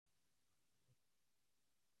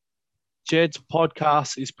Jed's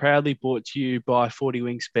podcast is proudly brought to you by 40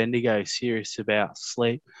 Wings Bendigo, serious about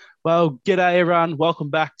sleep. Well, g'day everyone. Welcome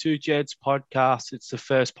back to Jed's podcast. It's the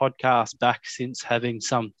first podcast back since having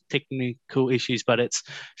some technical issues, but it's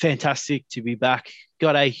fantastic to be back.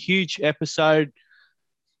 Got a huge episode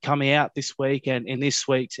coming out this week, and in this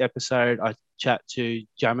week's episode, I chat to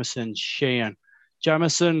Jamison Sheehan.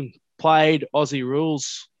 Jamison played Aussie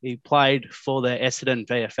Rules. He played for the Essendon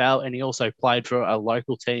VFL, and he also played for a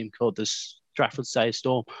local team called the Stratford Say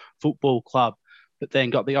Storm Football Club, but then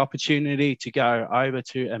got the opportunity to go over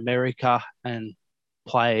to America and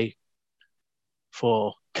play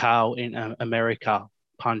for Carl in America,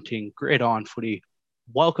 punting gridiron footy.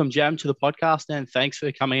 Welcome, Jam, to the podcast, and thanks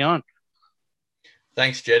for coming on.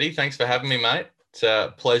 Thanks, Jetty. Thanks for having me, mate. It's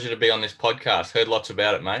a pleasure to be on this podcast. Heard lots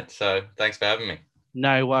about it, mate. So thanks for having me.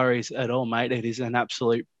 No worries at all, mate. It is an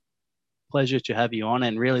absolute pleasure to have you on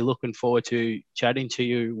and really looking forward to chatting to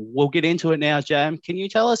you. We'll get into it now, Jam. Can you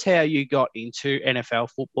tell us how you got into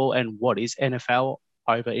NFL football and what is NFL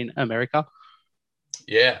over in America?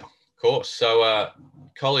 Yeah, of course. So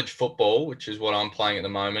college football, which is what I'm playing at the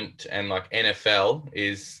moment, and like NFL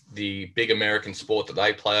is the big American sport that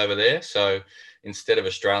they play over there. So instead of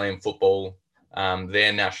Australian football,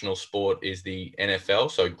 their national sport is the NFL,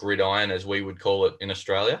 so gridiron, as we would call it in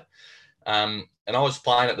Australia. And I was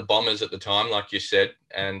playing at the Bombers at the time, like you said,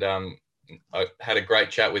 and I had a great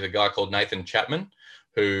chat with a guy called Nathan Chapman,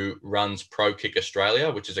 who runs Pro Kick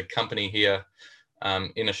Australia, which is a company here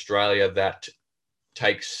in Australia that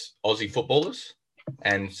takes Aussie footballers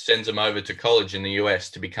and sends them over to college in the US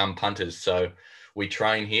to become punters. So we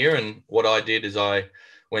train here, and what I did is I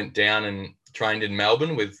went down and trained in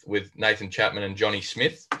Melbourne with Nathan Chapman and Johnny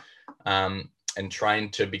Smith, and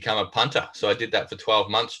trained to become a punter. So I did that for 12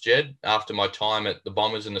 months, Jed, after my time at the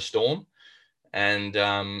Bombers and the Storm, and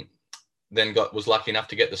then was lucky enough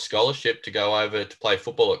to get the scholarship to go over to play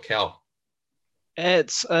football at Cal.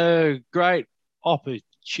 It's a great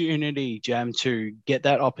opportunity, Jam, to get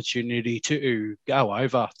that opportunity to go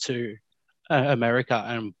over to America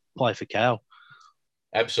and play for Cal.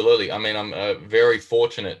 Absolutely. I mean, I'm very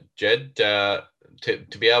fortunate, Jed, to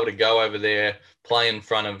be able to go over there, play in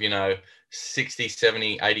front of, 60,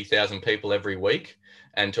 70, 80,000 people every week,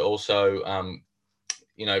 and to also,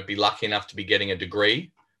 be lucky enough to be getting a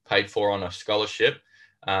degree paid for on a scholarship.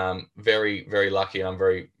 Very, very lucky. And I'm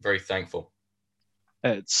very, very thankful.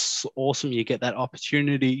 It's awesome you get that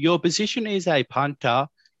opportunity. Your position is a punter.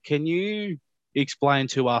 Can you explain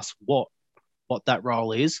to us what that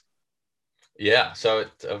role is? Yeah, so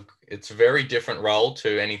it's a very different role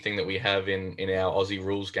to anything that we have in our Aussie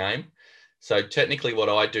rules game. So technically what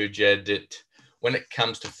I do, Jed, when it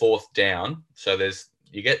comes to fourth down, so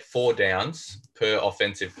you get 4 downs per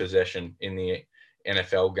offensive possession in the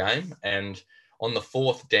NFL game. And on the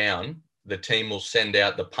 4th down, the team will send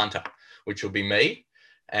out the punter, which will be me.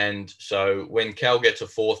 And so when Cal gets a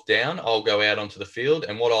 4th down, I'll go out onto the field.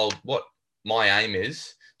 And what my aim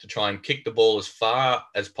is to try and kick the ball as far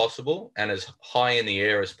as possible and as high in the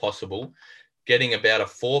air as possible, getting about a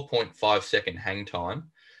 4.5 second hang time,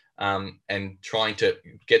 and trying to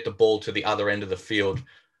get the ball to the other end of the field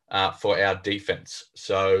for our defense.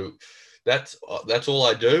 So that's all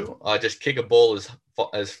I do. I just kick a ball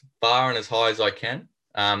as far and as high as I can.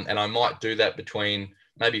 And I might do that between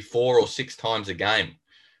maybe 4 or 6 times a game.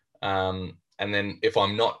 And then if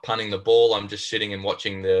I'm not punting the ball, I'm just sitting and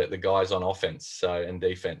watching the guys on offense and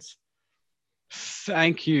defense.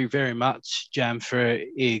 Thank you very much, Jam, for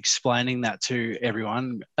explaining that to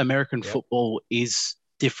everyone. American football is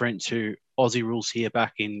different to Aussie rules here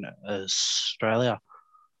back in Australia.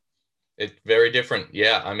 It's very different.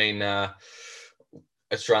 Yeah. I mean,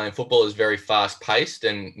 Australian football is very fast paced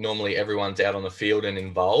and normally everyone's out on the field and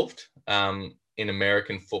involved. In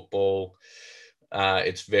American football,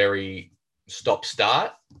 it's very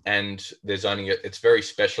stop-start, and it's very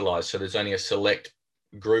specialized. So there's only a select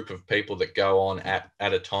group of people that go on at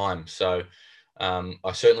a time. So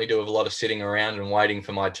I certainly do have a lot of sitting around and waiting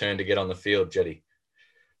for my turn to get on the field, Jetty.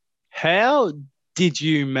 How did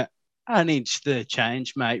you manage the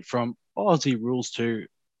change, mate, from Aussie rules to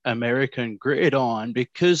American gridiron?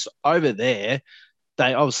 Because over there,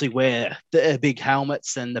 they obviously wear the big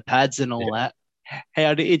helmets and the pads and all that.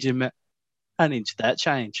 How did you manage that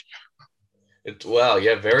change?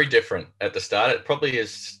 Very different at the start. It probably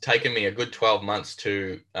has taken me a good 12 months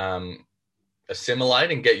to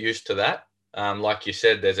assimilate and get used to that. Like you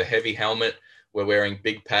said, there's a heavy helmet. We're wearing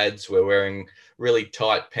big pads. We're wearing really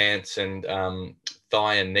tight pants and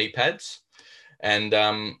thigh and knee pads. And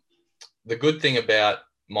the good thing about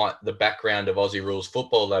the background of Aussie rules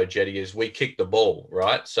football, though, Jetty, is we kick the ball,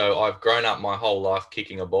 right? So I've grown up my whole life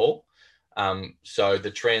kicking a ball. So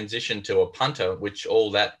the transition to a punter, which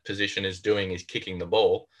all that position is doing is kicking the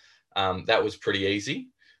ball, that was pretty easy.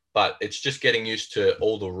 But it's just getting used to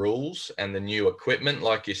all the rules and the new equipment,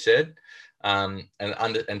 like you said, and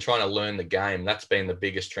trying to learn the game. That's been the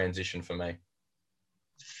biggest transition for me.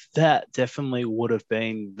 That definitely would have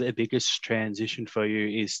been the biggest transition for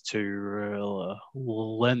you, is to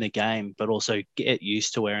learn the game, but also get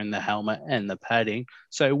used to wearing the helmet and the padding.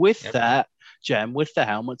 So with Yep. that, Jam, with the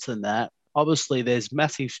helmets and that, obviously there's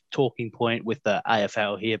massive talking point with the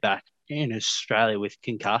AFL here back in Australia with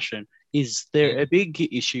concussion. Is there a big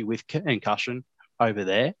issue with concussion over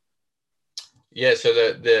there? Yeah, so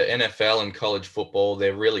the NFL and college football,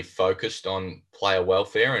 they're really focused on player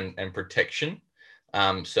welfare and protection.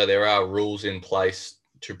 So there are rules in place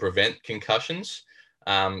to prevent concussions.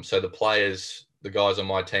 So the players, the guys on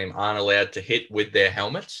my team, aren't allowed to hit with their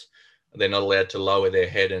helmets. They're not allowed to lower their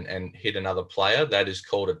head and hit another player. That is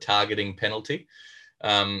called a targeting penalty.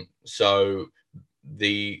 So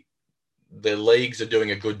the leagues are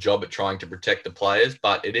doing a good job at trying to protect the players,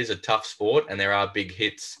 but it is a tough sport and there are big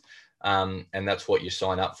hits. And that's what you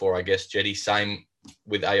sign up for, I guess, Jetty. Same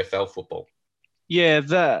with AFL football. Yeah,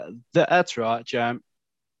 that's right, Jam.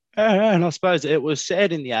 And I suppose it was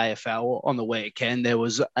said in the AFL on the weekend, there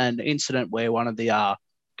was an incident where one of the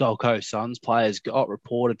Gold Coast Suns players got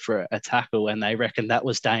reported for a tackle, and they reckoned that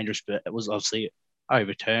was dangerous, but it was obviously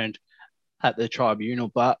overturned at the tribunal.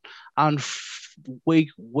 But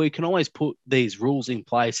we can always put these rules in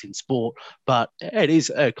place in sport, but it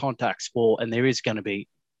is a contact sport, and there is going to be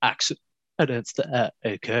accidents that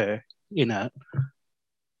occur in it.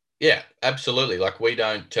 Yeah, absolutely. Like we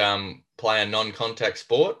don't play a non-contact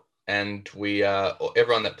sport, and we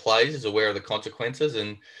everyone that plays is aware of the consequences.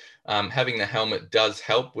 And having the helmet does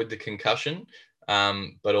help with the concussion,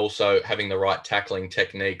 but also having the right tackling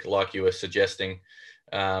technique, like you were suggesting,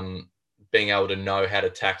 being able to know how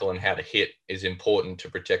to tackle and how to hit is important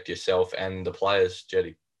to protect yourself and the players,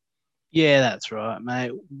 Jetty. Yeah, that's right,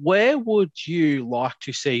 mate. Where would you like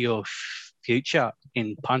to see your future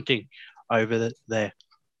in punting there?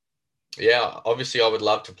 Yeah, obviously I would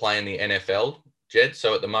love to play in the NFL, Jed.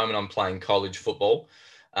 So at the moment I'm playing college football,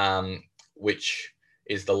 which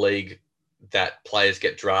is the league that players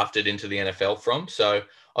get drafted into the NFL from. So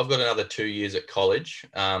I've got another 2 years at college,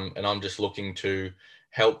 and I'm just looking to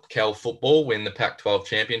help Cal football win the Pac-12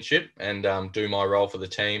 championship and do my role for the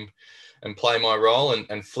team and play my role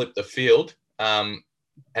and flip the field. And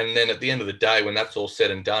then at the end of the day, when that's all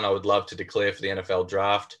said and done, I would love to declare for the NFL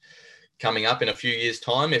draft coming up in a few years'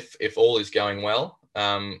 time if all is going well.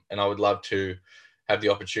 And I would love to have the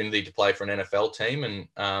opportunity to play for an NFL team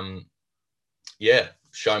and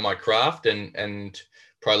show my craft and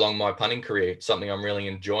prolong my punting career. It's something I'm really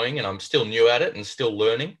enjoying, and I'm still new at it and still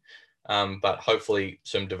learning. But hopefully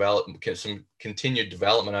some continued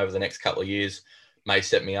development over the next couple of years may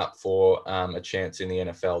set me up for a chance in the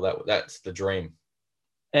NFL. That's the dream.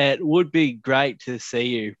 It would be great to see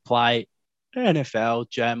you play NFL,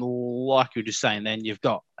 Jam. Like you were just saying, then you've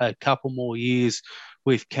got a couple more years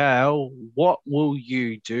with Cal. What will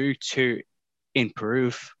you do to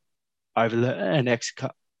improve over the next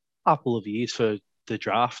couple of years for the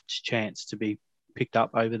draft chance to be picked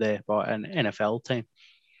up over there by an NFL team?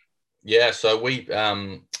 Yeah, so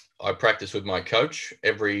I practice with my coach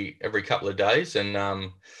every couple of days,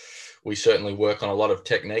 and we certainly work on a lot of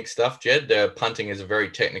technique stuff. Jed, punting is a very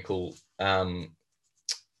technical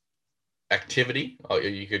activity, or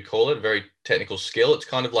you could call it a very technical skill. It's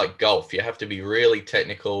kind of like golf. You have to be really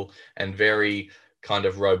technical and very kind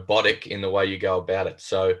of robotic in the way you go about it.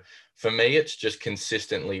 So for me, it's just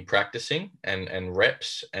consistently practicing and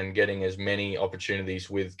reps and getting as many opportunities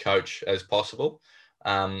with coach as possible.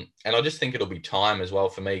 And I just think it'll be time as well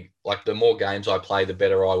for me. Like the more games I play, the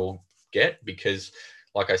better I will get because,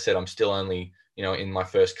 like I said, I'm still only, in my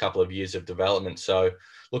first couple of years of development. So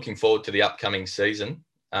looking forward to the upcoming season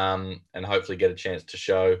and hopefully get a chance to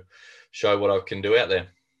show what I can do out there.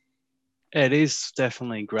 It is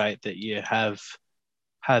definitely great that you have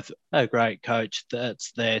a great coach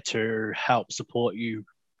that's there to help support you,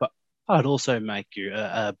 but I'd also make you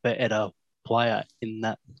a better player in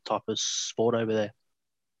that type of sport over there.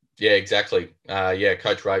 Yeah, exactly.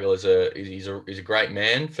 Coach Ragle he's a great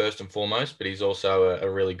man first and foremost, but he's also a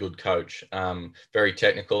really good coach. Very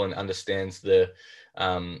technical and understands the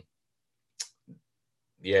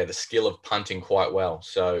skill of punting quite well.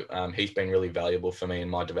 So he's been really valuable for me in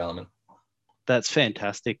my development. That's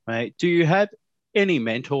fantastic, mate. Do you have any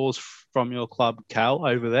mentors from your club, Cal,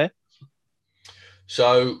 over there?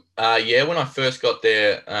 So when I first got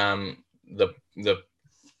there, the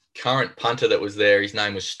current punter that was there, his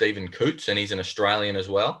name was Stephen Coots, and he's an Australian as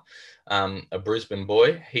well. a Brisbane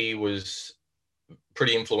boy. He was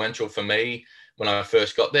pretty influential for me when I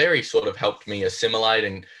first got there. He sort of helped me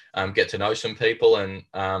assimilate and get to know some people. And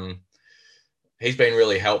he's been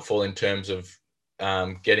really helpful in terms of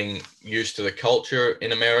getting used to the culture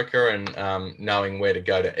in America and knowing where to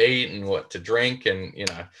go to eat and what to drink. And,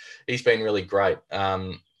 he's been really great.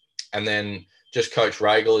 And then just Coach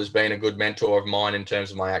Regal has been a good mentor of mine in terms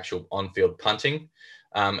of my actual on-field punting.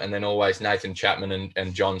 And then always Nathan Chapman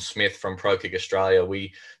and John Smith from Pro Kick Australia.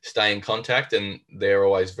 We stay in contact and they're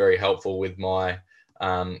always very helpful with my,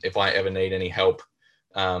 if I ever need any help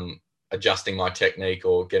adjusting my technique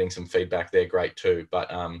or getting some feedback, they're great too. But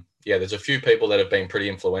there's a few people that have been pretty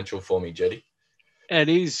influential for me, Jetty. It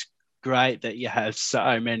is great that you have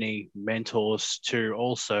so many mentors to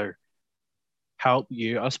also help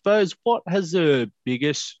you. I suppose, what has the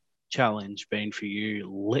biggest challenge been for you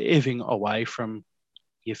living away from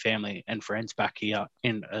your family and friends back here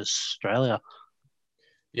in Australia?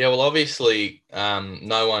 Yeah, well, obviously,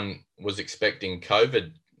 no one was expecting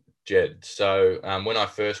COVID, Jed. So when I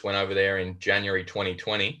first went over there in January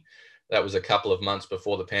 2020, that was a couple of months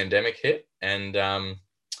before the pandemic hit. And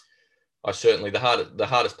I certainly, the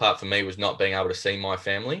hardest part for me was not being able to see my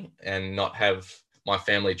family and not have my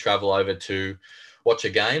family travel over to watch a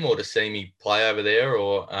game or to see me play over there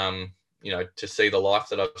or, to see the life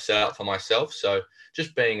that I've set up for myself. So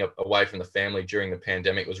just being away from the family during the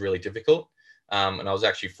pandemic was really difficult. And I was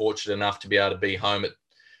actually fortunate enough to be able to be home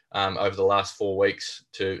over the last 4 weeks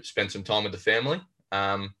to spend some time with the family.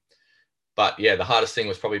 But yeah, the hardest thing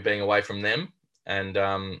was probably being away from them. And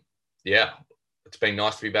it's been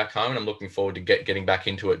nice to be back home and I'm looking forward to getting back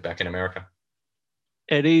into it back in America.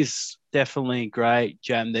 It is definitely great,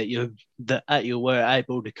 Jam, that you were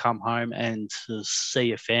able to come home and to see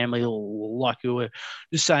your family. Like you were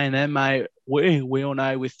just saying there, mate, we all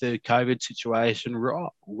know with the COVID situation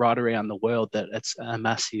right around the world that it's a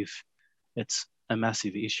massive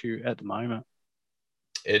issue at the moment.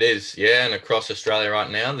 It is, yeah. And across Australia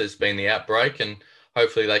right now, there's been the outbreak and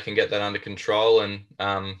hopefully they can get that under control and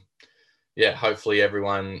hopefully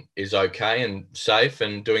everyone is okay and safe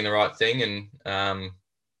and doing the right thing. And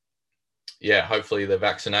hopefully the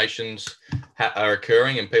vaccinations are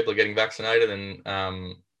occurring and people are getting vaccinated.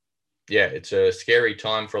 And it's a scary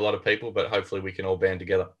time for a lot of people, but hopefully we can all band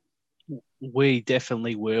together. We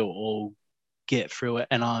definitely will all get through it.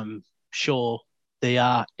 And I'm sure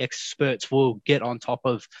the experts will get on top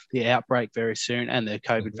of the outbreak very soon. And the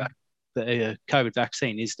COVID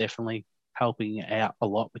vaccine is definitely helping out a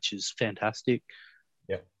lot, which is fantastic.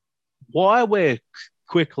 Yeah. While we're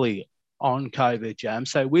quickly on COVID, Jam,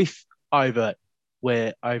 so we're over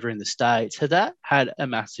in the States, has that had a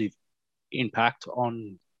massive impact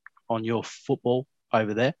on your football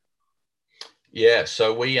over there? Yeah,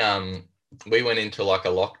 so we went into like a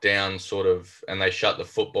lockdown sort of, and they shut the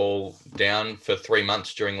football down for 3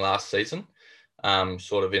 months during last season,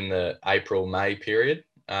 sort of in the April-May period,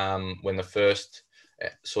 when the first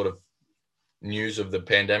sort of news of the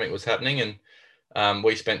pandemic was happening. And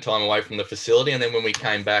we spent time away from the facility. And then when we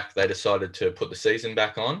came back, they decided to put the season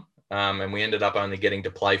back on. And we ended up only getting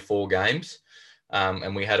to play 4 games.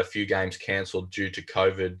 And we had a few games cancelled due to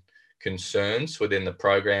COVID concerns within the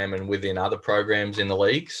program and within other programs in the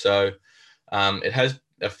league. So it has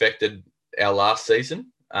affected our last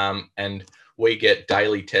season. And we get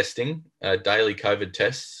daily testing, daily COVID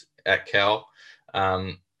tests at Cal.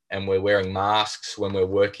 And we're wearing masks when we're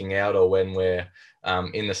working out or when we're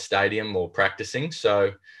in the stadium or practicing.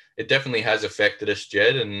 So it definitely has affected us,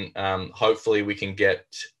 Jed. And hopefully we can get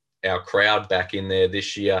our crowd back in there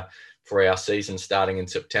this year for our season starting in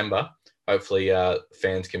September. Hopefully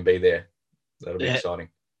fans can be there. That'll be exciting.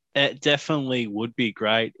 It definitely would be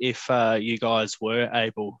great if you guys were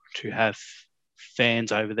able to have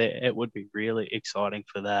fans over there. It would be really exciting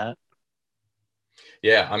for that.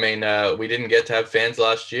 Yeah, I mean, we didn't get to have fans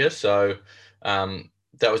last year, so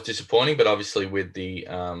that was disappointing. But obviously, with the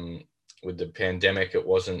pandemic, it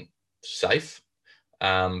wasn't safe.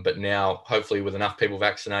 But now, hopefully, with enough people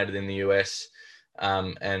vaccinated in the US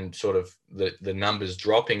and sort of the numbers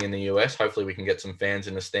dropping in the US, hopefully we can get some fans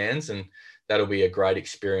in the stands, and that'll be a great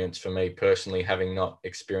experience for me personally, having not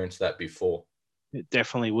experienced that before. It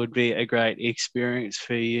definitely would be a great experience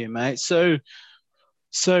for you, mate. So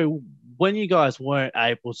when you guys weren't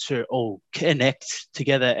able to all connect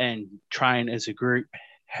together and train as a group,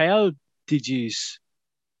 how did you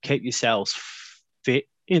keep yourselves fit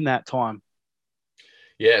in that time?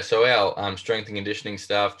 Yeah, so our strength and conditioning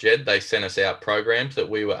staff, Jed, they sent us out programs that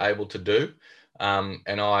we were able to do. And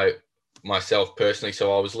I myself personally,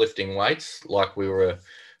 so I was lifting weights like we were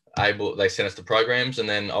they sent us the programs, and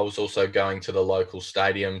then I was also going to the local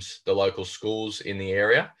stadiums, the local schools in the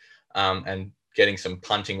area, and getting some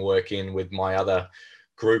punting work in with my other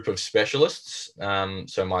group of specialists.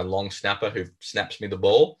 So my long snapper who snaps me the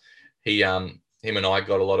ball, him and I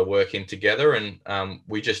got a lot of work in together, and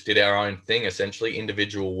we just did our own thing, essentially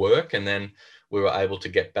individual work, and then we were able to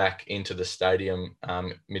get back into the stadium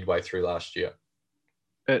midway through last year.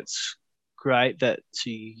 It's great that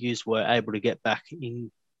you were able to get back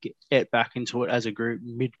into it as a group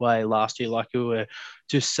midway last year, like you were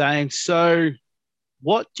just saying. So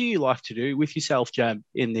what do you like to do with yourself, Jam,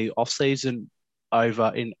 in the off season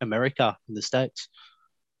over in America, in the States?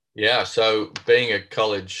 Yeah, so being a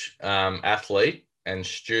college athlete and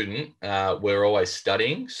student, we're always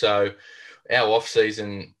studying. So our off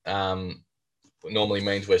season normally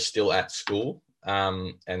means we're still at school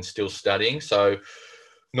and still studying. So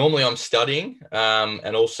normally I'm studying,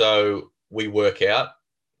 and also we work out.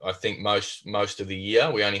 I think most of the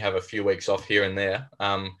year. We only have a few weeks off here and there.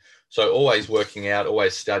 So always working out,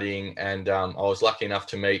 always studying, and I was lucky enough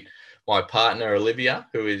to meet my partner Olivia,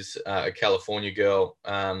 who is a California girl,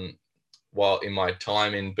 while in my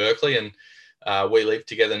time in Berkeley, and we live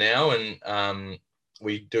together now, and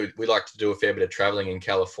we like to do a fair bit of traveling in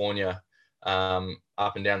California,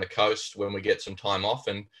 up and down the coast when we get some time off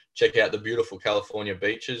and check out the beautiful California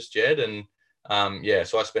beaches, Jed. And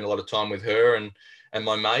so I spend a lot of time with her and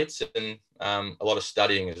my mates, and a lot of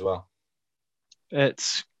studying as well.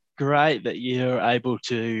 It's great that you're able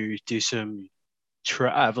to do some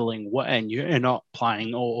traveling and you're not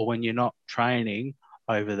playing or when you're not training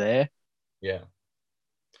over there. Yeah.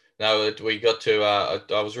 No, we got to,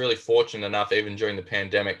 I was really fortunate enough, even during the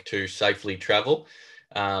pandemic, to safely travel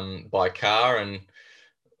by car. And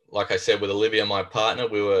like I said, with Olivia, my partner,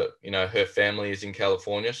 we were, her family is in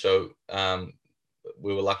California. So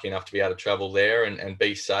we were lucky enough to be able to travel there and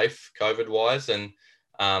be safe COVID wise. And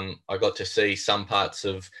I got to see some parts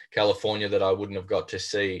of California that I wouldn't have got to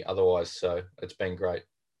see otherwise. So it's been great.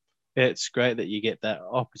 It's great that you get that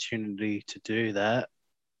opportunity to do that.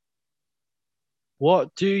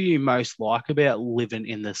 What do you most like about living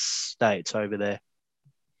in the States over there?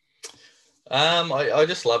 I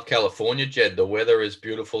just love California, Jed. The weather is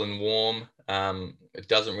beautiful and warm. It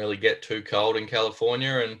doesn't really get too cold in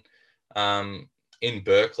California. And in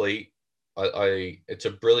Berkeley, it's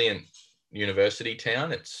a brilliant university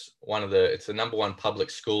town. It's the number one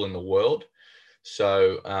public school in the world.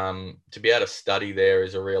 So to be able to study there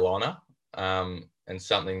is a real honor, and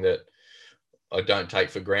something that I don't take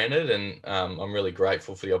for granted. And I'm really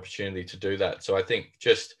grateful for the opportunity to do that. So I think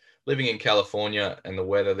just living in California and the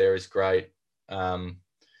weather there is great.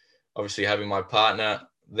 Obviously having my partner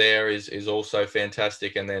there is also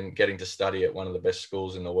fantastic. And then getting to study at one of the best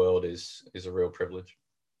schools in the world is a real privilege.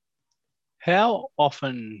 How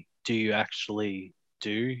often do you actually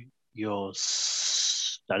do your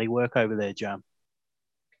study work over there, Jam?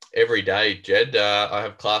 Every day, Jed. I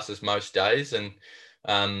have classes most days, and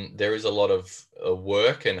there is a lot of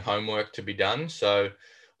work and homework to be done. So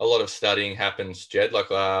a lot of studying happens, Jed.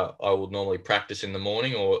 Like I will normally practice in the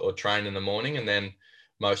morning or train in the morning, and then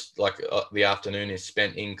the afternoon is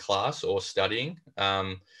spent in class or studying.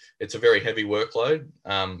 It's a very heavy workload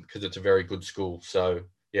because it's a very good school. So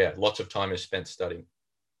yeah, lots of time is spent studying.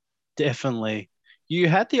 Definitely. You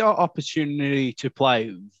had the opportunity to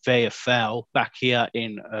play VFL back here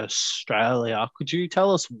in Australia. Could you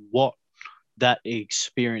tell us what that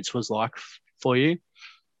experience was like for you?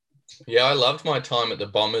 Yeah, I loved my time at the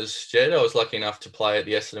Bombers, Jed. I was lucky enough to play at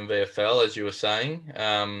the Essendon VFL, as you were saying.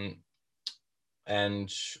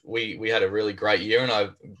 And we had a really great year, and I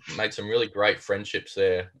made some really great friendships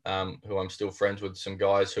there, who I'm still friends with, some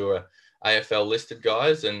guys who are AFL listed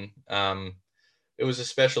guys. And it was a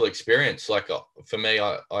special experience. Like for me,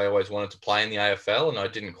 I always wanted to play in the AFL, and I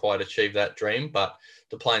didn't quite achieve that dream, but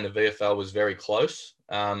to play in the VFL was very close.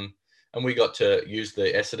 And we got to use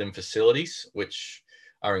the Essendon facilities, which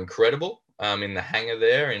are incredible, in the hangar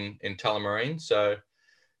there in Tullamarine. So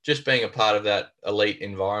just being a part of that elite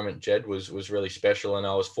environment, Jed, was really special. And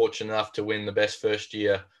I was fortunate enough to win the best first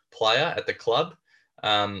year player at the club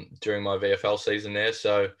during my VFL season there.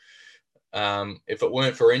 So if it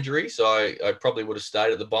weren't for injuries, I probably would have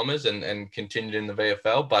stayed at the Bombers and continued in the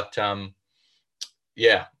VFL. But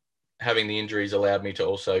having the injuries allowed me to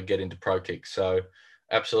also get into pro kick. So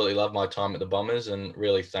absolutely love my time at the Bombers and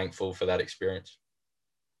really thankful for that experience.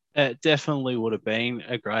 It definitely would have been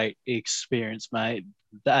a great experience, mate.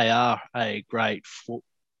 They are a great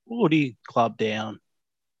footy club down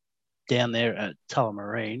there at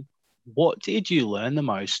Tullamarine. What did you learn the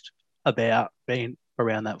most about being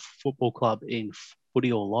around that football club in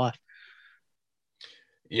footy or life?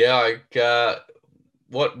 Yeah,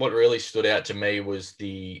 what really stood out to me was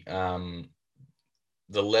the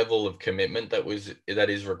level of commitment that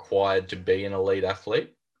is required to be an elite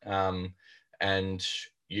athlete. And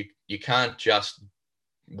you can't just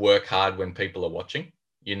work hard when people are watching.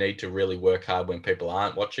 You need to really work hard when people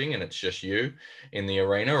aren't watching and it's just you in the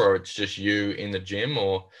arena or it's just you in the gym.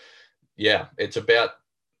 Or yeah,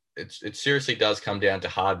 it seriously does come down to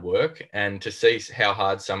hard work, and to see how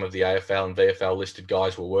hard some of the AFL and VFL listed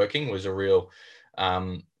guys were working was a real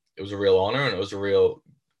it was a real honor, and it was a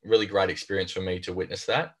really great experience for me to witness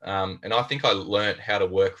that. And I think I learned how to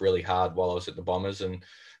work really hard while I was at the Bombers, and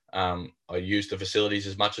I used the facilities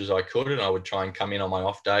as much as I could, and I would try and come in on my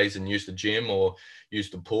off days and use the gym or use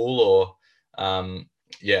the pool or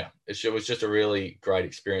yeah, it was just a really great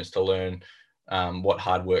experience to learn what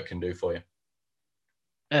hard work can do for you.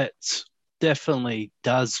 It definitely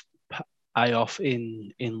does pay off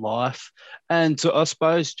in life, and so I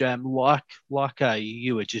suppose, Jam, like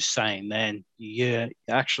you were just saying, then you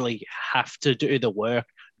actually have to do the work,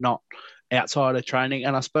 not outside of training.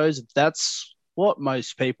 And I suppose that's what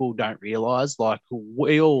most people don't realize. Like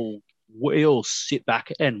we all sit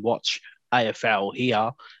back and watch AFL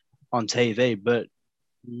here on TV, but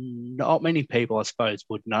not many people, I suppose,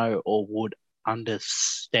 would know or would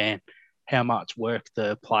understand how much work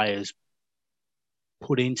the players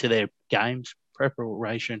put into their games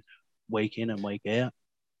preparation week in and week out.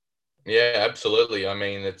 Yeah, absolutely. I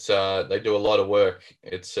mean, it's they do a lot of work.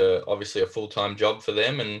 It's obviously a full-time job for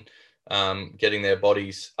them, and getting their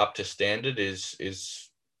bodies up to standard is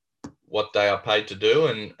what they are paid to do,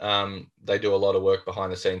 and they do a lot of work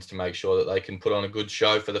behind the scenes to make sure that they can put on a good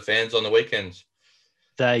show for the fans on the weekends.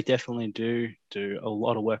 They definitely do a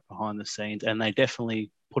lot of work behind the scenes, and they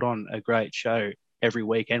definitely put on a great show every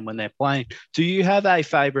weekend when they're playing. Do you have a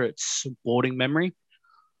favourite sporting memory?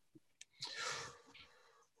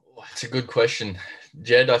 That's a good question,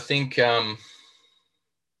 Jed. I think I've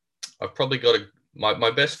probably got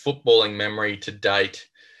my best footballing memory to date.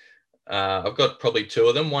 I've got probably two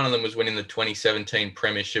of them. One of them was winning the 2017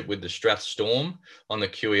 Premiership with the Strath Storm on the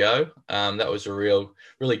QEO. That was a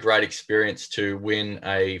really great experience to win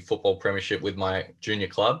a football premiership with my junior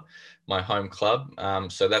club, my home club.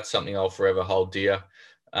 So that's something I'll forever hold dear.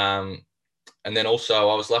 And then also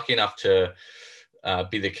I was lucky enough to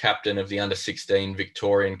be the captain of the under-16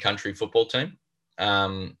 Victorian country football team.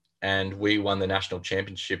 And we won the national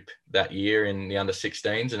championship that year in the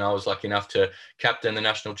under-16s, and I was lucky enough to captain the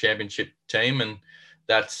national championship team, and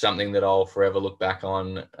that's something that I'll forever look back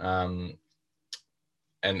on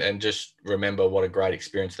and just remember what a great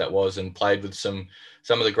experience that was, and played with some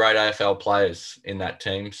of the great AFL players in that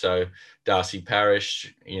team. So Darcy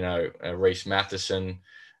Parish, Reese Matheson,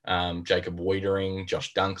 Jacob Wiedering,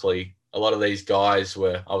 Josh Dunkley. A lot of these guys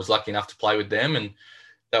I was lucky enough to play with them, and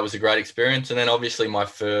that was a great experience. And then obviously my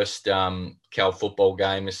first Cal football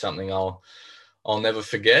game is something I'll never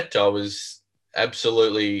forget. I was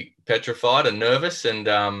absolutely petrified and nervous, and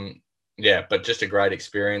but just a great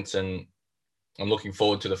experience. And I'm looking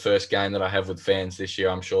forward to the first game that I have with fans this year.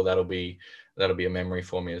 I'm sure that'll be a memory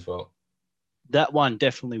for me as well. That one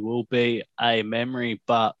definitely will be a memory,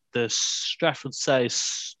 but the Stratford Say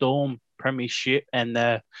Storm Premiership and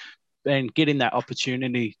getting that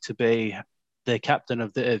opportunity to be the captain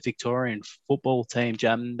of the Victorian football team,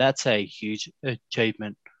 Jam, that's a huge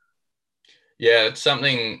achievement. Yeah, it's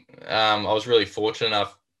something I was really fortunate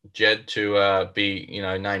enough, Jed, to be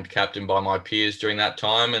named captain by my peers during that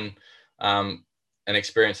time, and an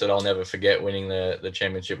experience that I'll never forget, winning the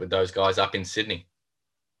championship with those guys up in Sydney.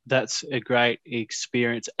 That's a great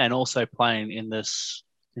experience, and also playing in this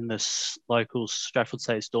local Stratford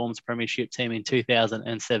Say Storms Premiership team in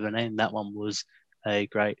 2017. That one was a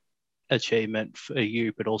great achievement for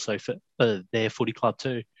you, but also for their footy club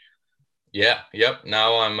too. Yeah, yep.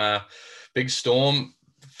 No, I'm a big Storm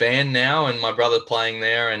fan now, and my brother playing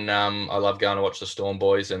there, and I love going to watch the Storm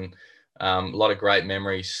boys, and a lot of great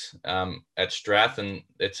memories at Strath, and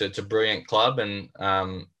it's a brilliant club, and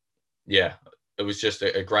it was just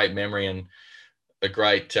a great memory and a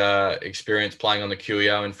great experience playing on the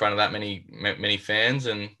QEO in front of that many fans,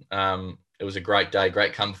 and it was a great day,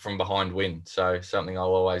 great come from behind win. So something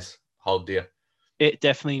I'll always hold dear. It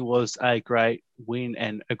definitely was a great win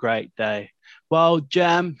and a great day. Well,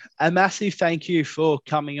 Jam, a massive thank you for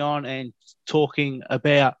coming on and talking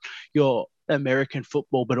about your American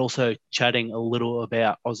football, but also chatting a little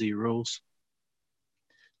about Aussie rules.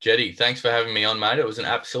 Jetty, thanks for having me on, mate. It was an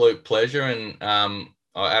absolute pleasure, and I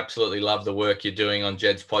absolutely love the work you're doing on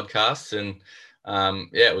Jed's podcasts. And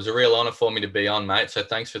it was a real honour for me to be on, mate. So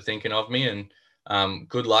thanks for thinking of me, and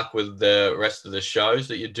Good luck with the rest of the shows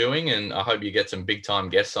that you're doing, and I hope you get some big time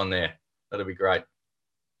guests on there. That'll be great.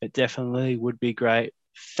 It definitely would be great.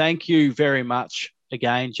 Thank you very much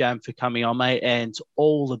again, Jam, for coming on, mate, and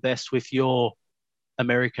all the best with your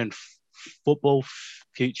American football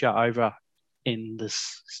future over in the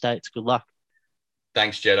States. Good luck.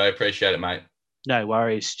 Thanks, Jed. I appreciate it, mate. No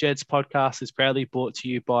worries. Jed's podcast is proudly brought to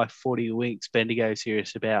you by 40 Winks, Bendigo,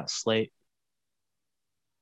 serious about sleep.